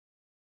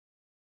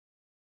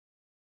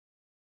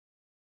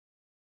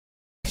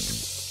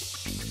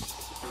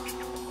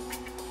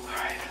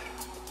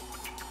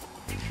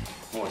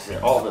What's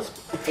it? All this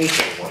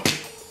paperwork.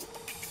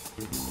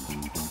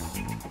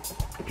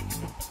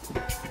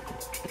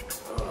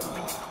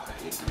 I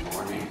hate the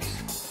mornings.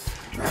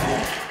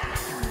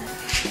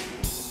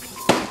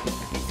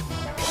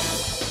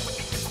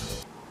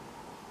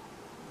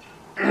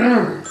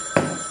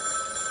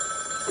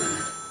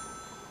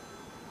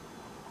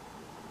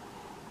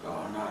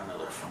 Oh, not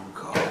another phone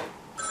call.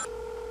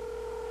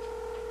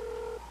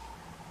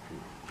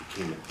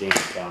 Became a damn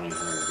county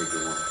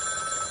individual.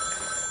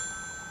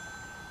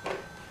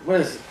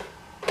 What is it?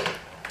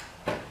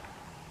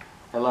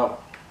 Hello?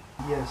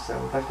 Yes, I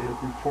would like to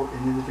report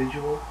an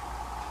individual.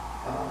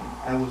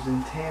 I was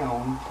in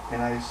town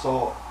and I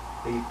saw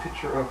a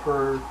picture of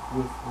her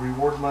with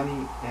reward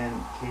money and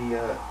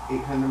a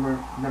 800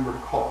 number to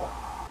call.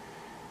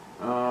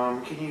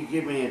 Can you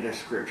give me a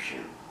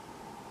description?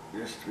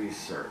 Just to be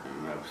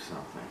certain of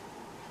something.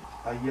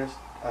 Yes,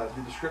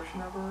 the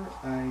description of her,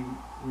 I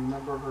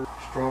remember her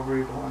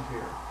strawberry blonde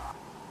hair.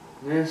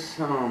 This,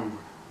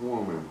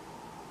 woman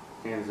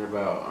stands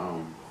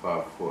about,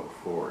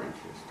 5'4"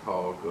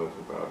 tall, goes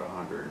about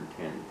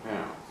 110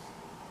 pounds.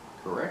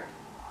 Correct?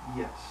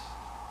 Yes.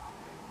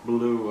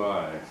 Blue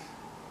eyes.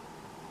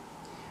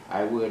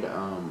 I would,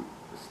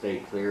 stay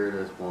clear of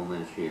this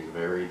woman. She is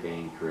very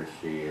dangerous.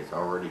 She has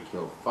already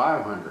killed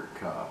 500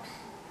 cops.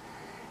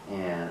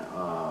 And,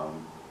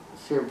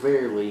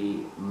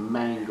 severely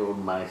mangled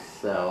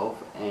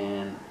myself,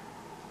 and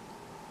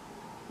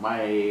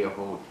my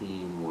whole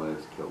team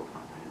was killed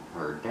hunting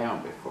her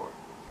down before.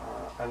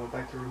 I would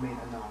like to remain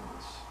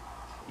anonymous.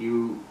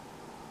 You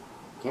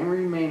can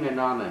remain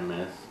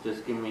anonymous.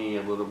 Just give me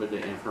a little bit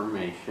of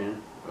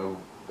information of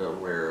the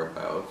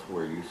whereabouts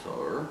where you saw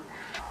her.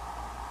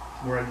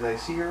 Where did I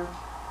see her?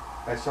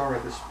 I saw her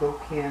at the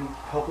Spokane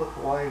Public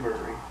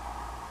Library.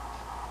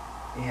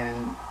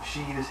 And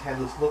she just had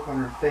this look on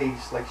her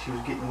face like she was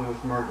getting away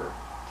with murder.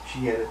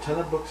 She had a ton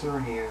of books in her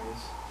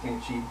hands,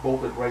 and she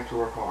bolted right to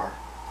her car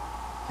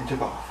and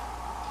took off.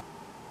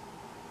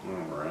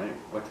 Alright.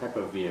 What type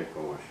of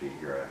vehicle was she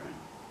driving?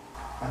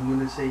 I'm going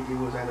to say it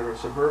was either a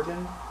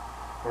Suburban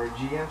or a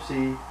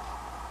GMC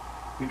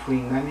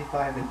between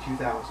 95 and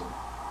 2000.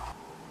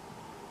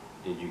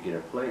 Did you get a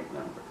plate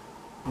number?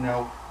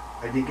 No,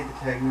 I didn't get the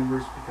tag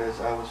numbers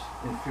because I was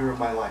in fear of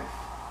my life.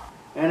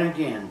 And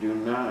again, do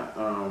not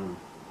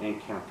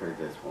encounter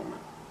this woman.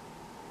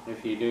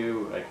 If you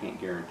do, I can't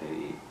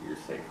guarantee your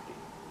safety.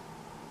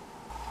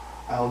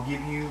 I'll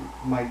give you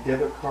my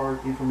debit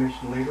card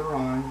information later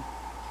on,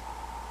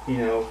 you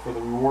know, for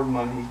the reward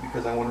money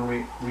because I want to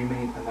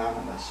remain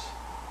anonymous.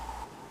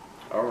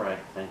 Alright,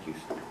 thank you,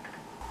 sir.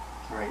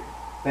 Alright,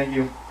 thank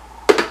you.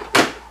 Oh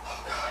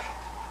God, I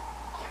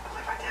can't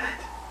believe I did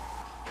it.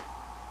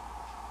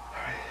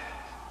 Alright,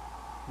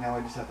 now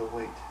I just have to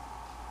wait.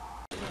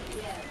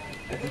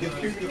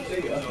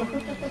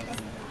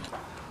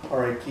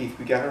 Alright, Keith,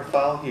 we got her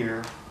file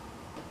here.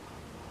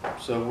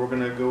 So we're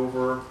going to go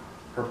over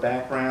her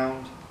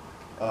background.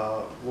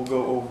 We'll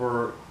go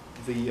over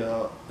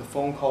the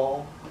phone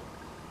call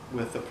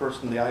with the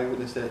person, the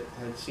eyewitness that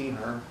had seen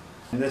her.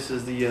 And this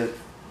is the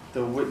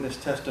witness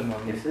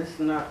testimony. Is this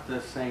not the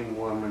same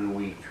woman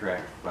we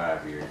tracked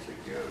 5 years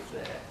ago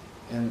that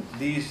And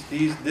this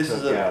is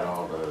took out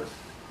all those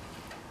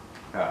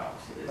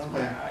cops? Is Okay.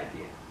 my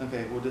idea.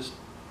 Okay, we'll just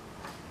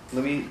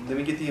let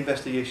me get the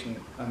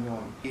investigation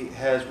ongoing. He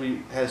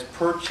has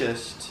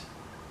purchased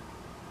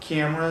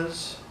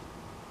cameras.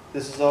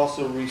 This is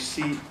also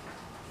receipt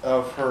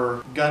of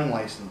her gun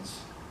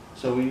license.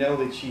 So we know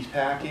that she's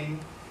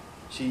packing.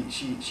 She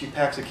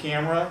packs a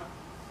camera.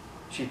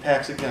 She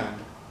packs a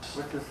gun.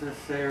 What does this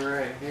say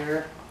right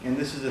here? And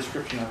this is a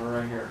description of her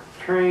right here.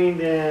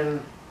 Trained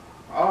in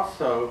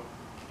also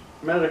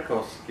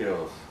medical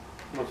skills.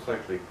 Most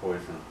likely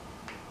poison.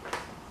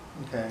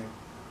 Okay.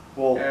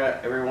 Well, Yeah,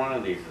 every one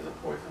of these is a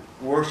poison.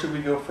 where should we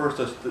go first?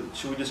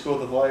 Should we just go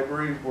to the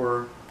library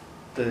where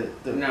the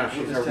No, she's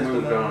witness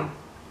moved testimony? on.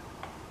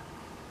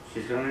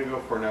 She's going to go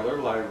for another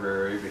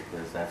library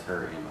because that's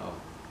her MO.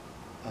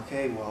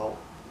 Okay, well,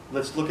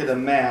 let's look at a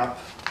map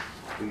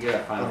We gotta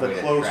find of a the way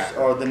to close track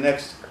her. or the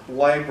next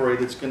library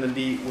that's going to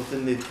be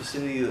within the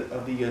vicinity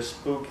of the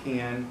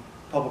Spokane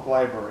Public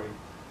Library.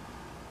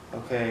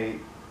 Okay,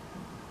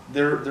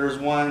 there's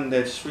one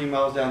that's 3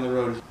 miles down the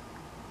road,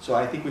 so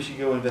I think we should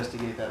go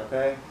investigate that.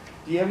 Okay?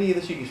 Do you have any of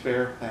this you can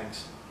spare?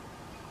 Thanks.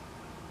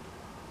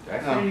 Did I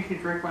say No. you could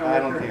drink my I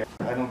liquor? don't care.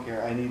 I don't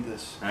care. I need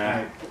this.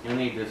 Alright, you'll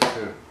need this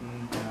too.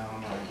 No.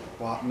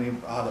 Well, maybe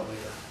I'll have it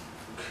later.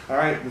 All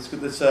right, let's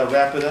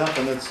wrap it up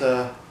and let's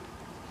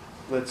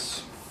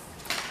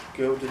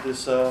go to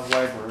this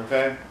library.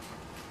 Okay?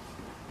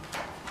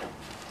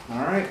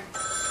 All right.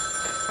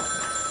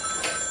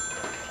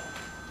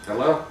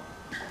 Hello?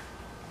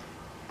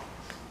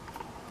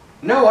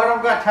 No, I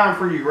don't got time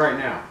for you right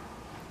now.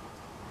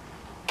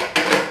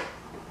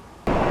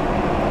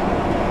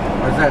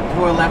 Was that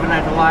 211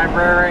 at the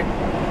library?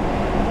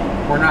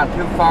 We're not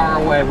too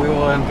far away. We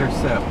will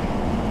intercept.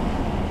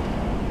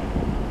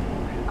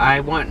 I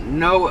want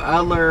no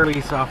other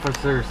police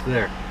officers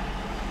there.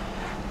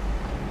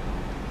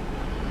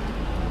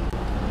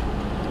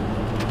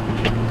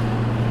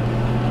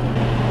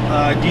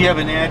 Do you have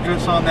an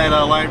address on that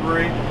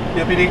library,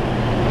 Deputy?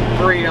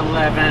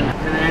 311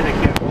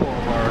 Connecticut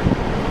Boulevard.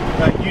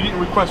 You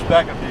didn't request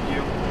backup, did you?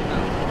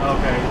 No.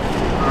 Okay.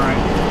 All right.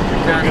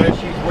 Because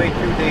she's way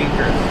too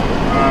dangerous.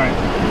 All right.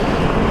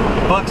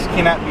 Books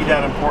cannot be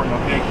that important,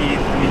 okay, Keith?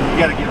 I mean, you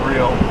got to get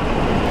real.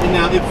 And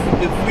now, if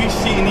we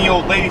see any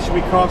old lady, should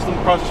we cross them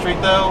across the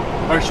street though,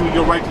 or should we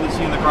go right to the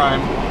scene of the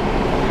crime?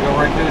 Go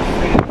right to the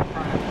scene of the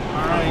crime.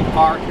 All right.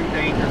 Far too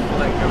dangerous to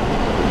let go.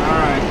 All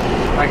right.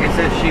 Like I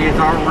said, she has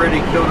already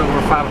killed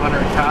over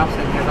 500 cops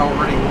and has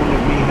already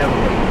wounded me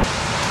heavily.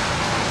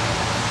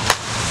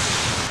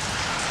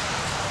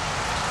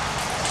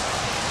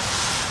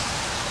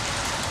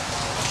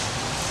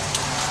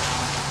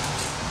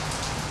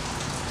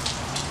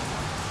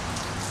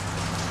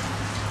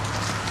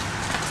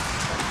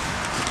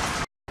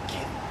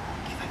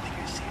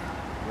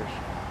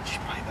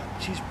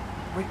 She's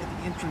right at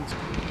the entrance.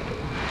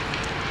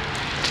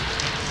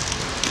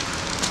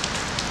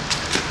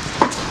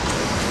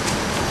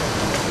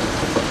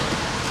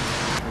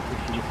 I think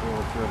she gets a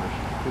little further.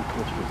 She's too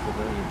close for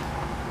civilians.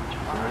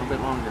 A little bit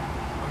longer.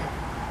 Okay.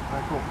 All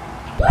right, cool.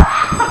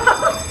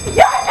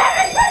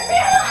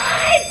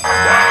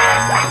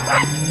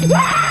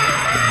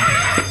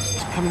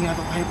 She's coming out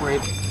of the library.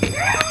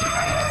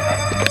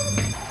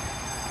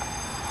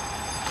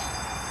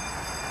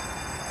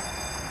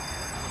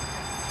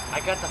 I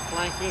got the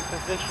flanking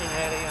position,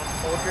 Eddie.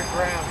 Hold your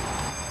ground.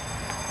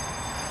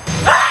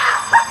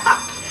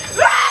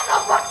 The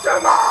books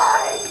are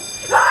mine!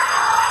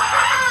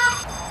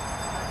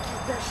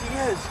 There she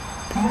is.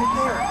 Right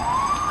there.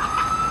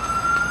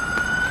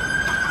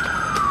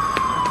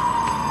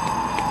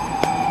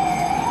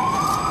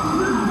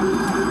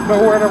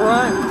 Nowhere to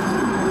run.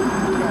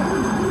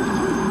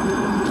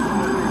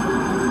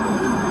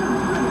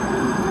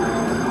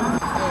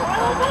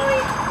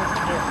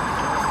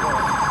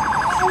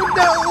 Oh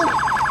no!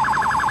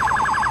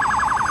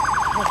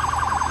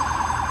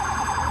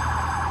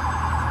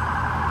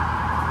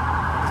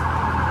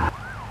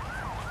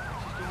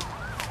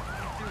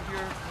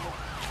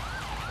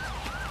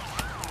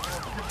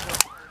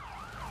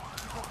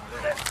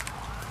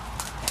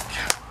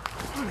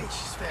 Honey,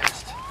 she's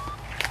fast.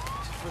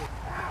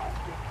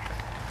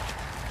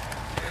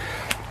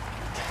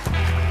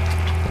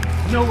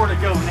 Nowhere to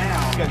go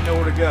now. You got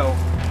nowhere to go.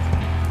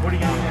 What are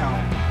you doing now?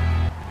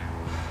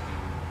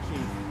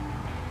 Keith,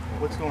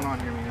 what's going on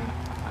here, man?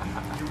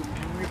 You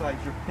realize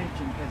your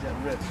pension is at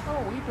risk.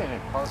 Oh, we've been in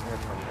partners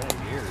for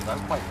many years. I'm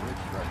quite rich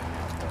right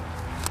now, though.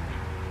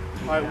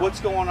 All right, what's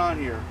going on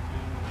here?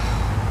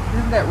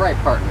 Isn't that right,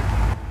 partner?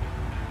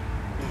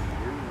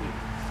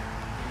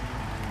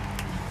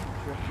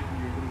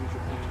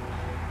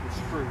 It's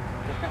true.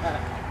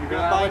 You're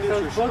gonna buy this,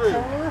 you're screwed.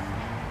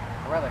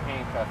 I'd rather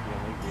handcuff you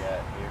and leave you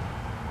out here.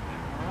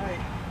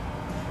 Alright.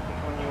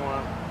 Which one you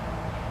want?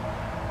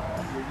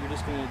 You're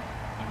just gonna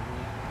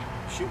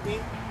shoot me?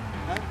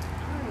 Huh? It's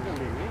gonna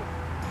be me.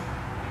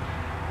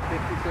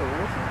 Think you so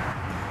innocent?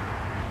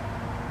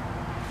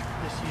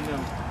 Just so you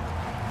know,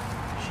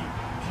 she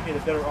made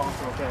a better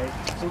offer, okay?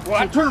 So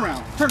turn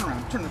around,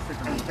 turn the freak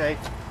around, okay?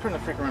 Turn the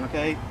freak around,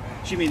 okay?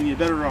 She made me a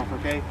better offer,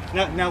 okay?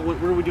 Now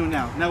what are we doing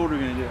now? Now what are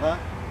we gonna do, huh?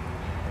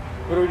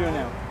 What are we doing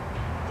now?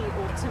 The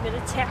ultimate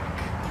attack.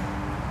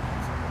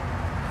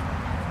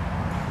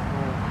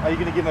 Are you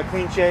gonna give him a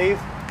clean shave?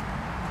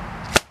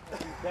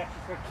 She's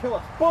gonna kill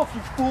us both,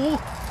 you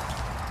fool!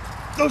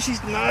 No,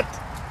 she's not.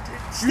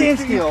 Stand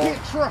still. You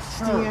can't trust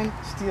her. Stand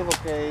still,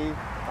 okay?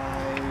 I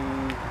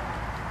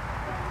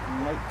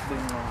might have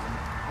been wrong.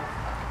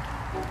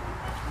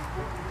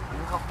 You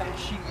know how fast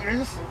she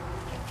is?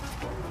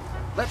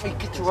 Let me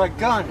get you a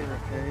gun.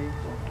 Okay.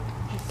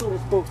 She sold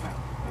us both out.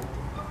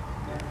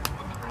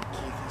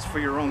 Keith, it's for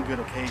your own good,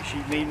 okay? She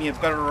made me a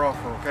better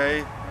offer,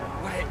 okay?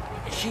 What?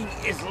 She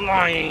is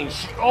lying.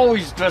 She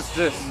always does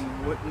this. She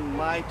wouldn't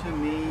lie to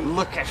me.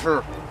 Look at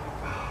her.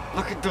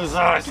 Look at those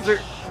eyes.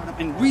 Shut up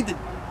and read the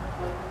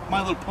My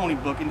Little Pony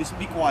book and just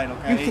be quiet,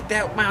 okay? You think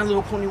that My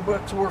Little Pony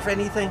book's worth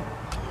anything?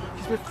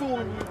 She's been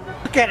fooling you.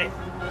 Look at it.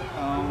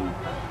 No.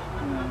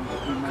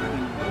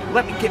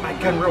 Let me get my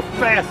gun real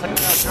fast.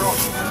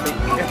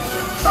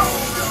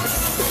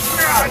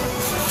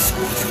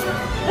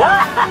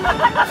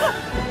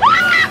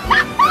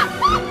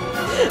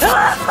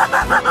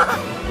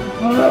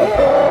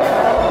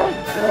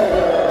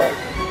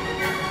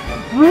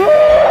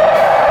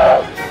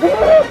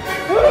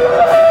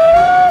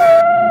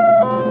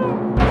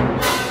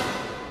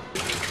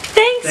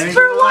 Thanks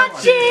for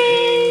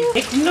watching!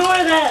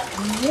 Ignore that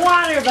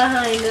water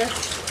behind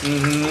us.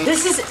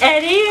 This is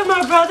Eddie and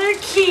my brother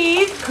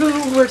Keith, who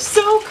were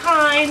so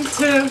kind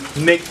to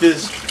make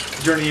this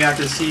journey out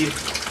to see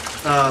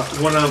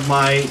one of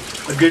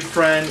a good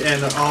friend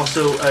and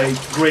also a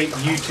great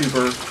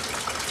YouTuber.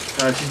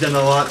 She's done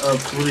a lot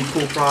of really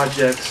cool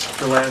projects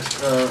for the last,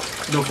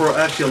 for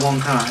actually a long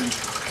time.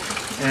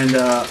 And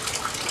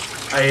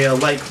I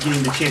like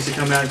getting the chance to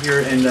come out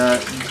here and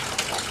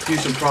do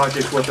some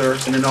projects with her,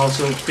 and then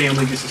also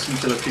family gets to see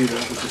each other too,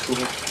 which is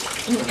cool.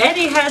 And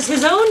Eddie has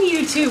his own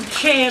YouTube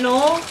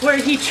channel where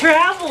he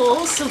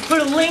travels, so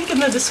put a link in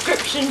the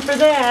description for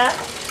that.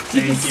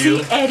 You can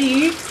see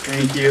Eddie.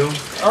 Thank you.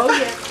 Oh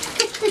yeah.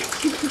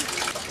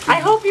 I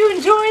hope you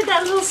enjoyed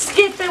that little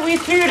skit that we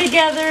threw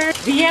together.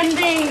 The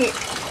ending,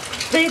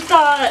 they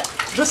thought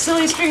the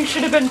silly string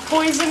should have been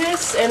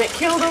poisonous and it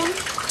killed him.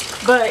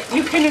 But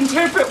you can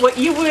interpret what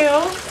you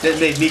will. That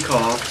made me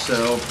cough,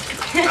 so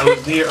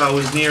I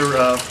was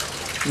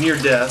near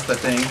death, I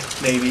think,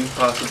 maybe,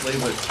 possibly,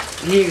 but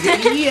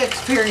He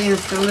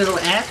experienced a little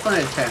asthma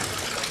attack.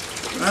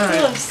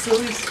 alright.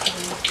 Silly string.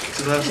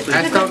 So that's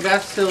I still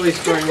got silly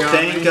string on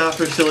thank me. God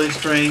for silly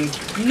string.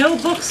 No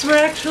books were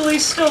actually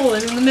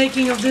stolen in the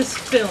making of this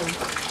film.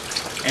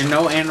 And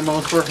no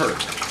animals were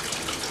hurt.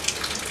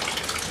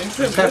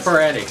 Except for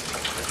Eddie.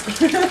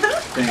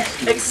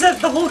 Thanks.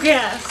 Except the whole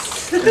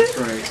cast. That's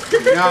right.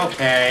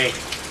 Okay.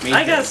 Me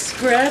I too. got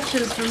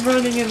scratches from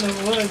running in the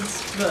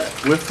woods, but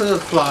With the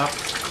flop.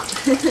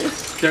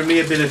 There may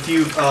have been a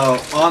few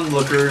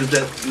onlookers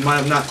that might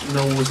have not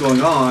known what was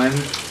going on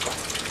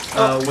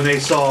when they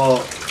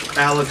saw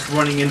Alex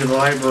running into the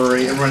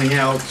library and running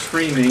out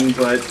screaming,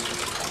 but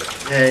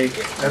hey,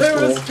 that's there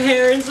cool. was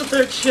parents with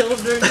their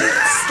children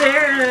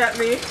staring at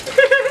me.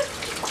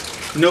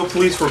 No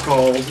police were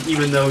called,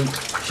 even though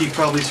she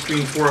probably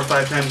screamed 4 or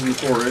 5 times in the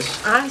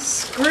forest. I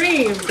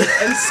screamed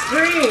and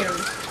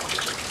screamed.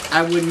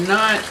 I would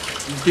not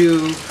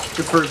do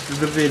the first of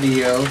the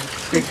video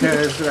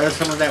because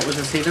some of that was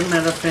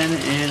acetaminophen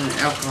and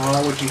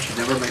alcohol, which you should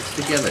never mix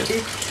together.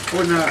 I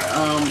would not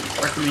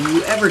recommend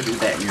you ever do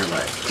that in your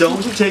life.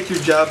 Don't take your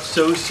job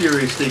so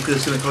seriously because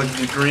it's going to cause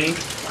you to drink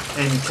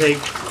and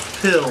take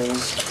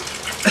pills.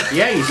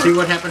 Yeah, you see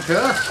what happened to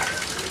us.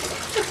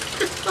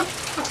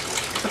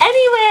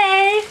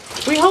 Anyway,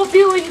 we hope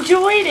you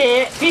enjoyed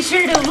it. Be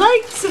sure to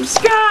like,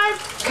 subscribe,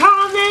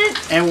 comment.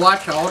 And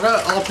watch all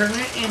the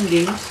alternate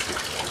endings.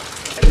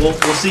 We'll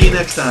see you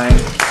next time.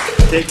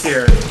 Take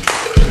care.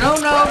 No,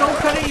 don't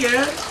cut it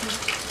yet.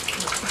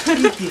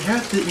 You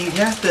have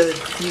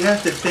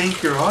to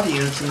thank your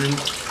audience and then.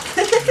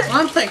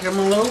 I'm thinking a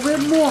little bit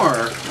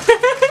more.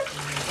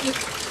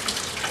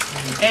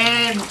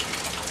 And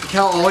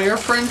tell all your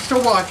friends to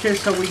watch it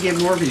so we get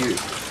more views.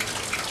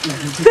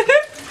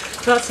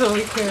 That's what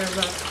we care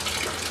about.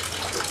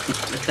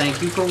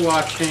 Thank you for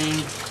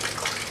watching.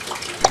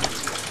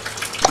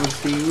 We'll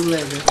see you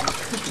later.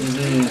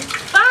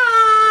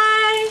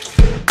 Bye!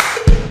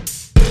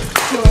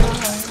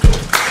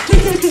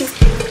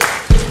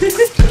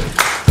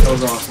 That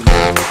was awesome.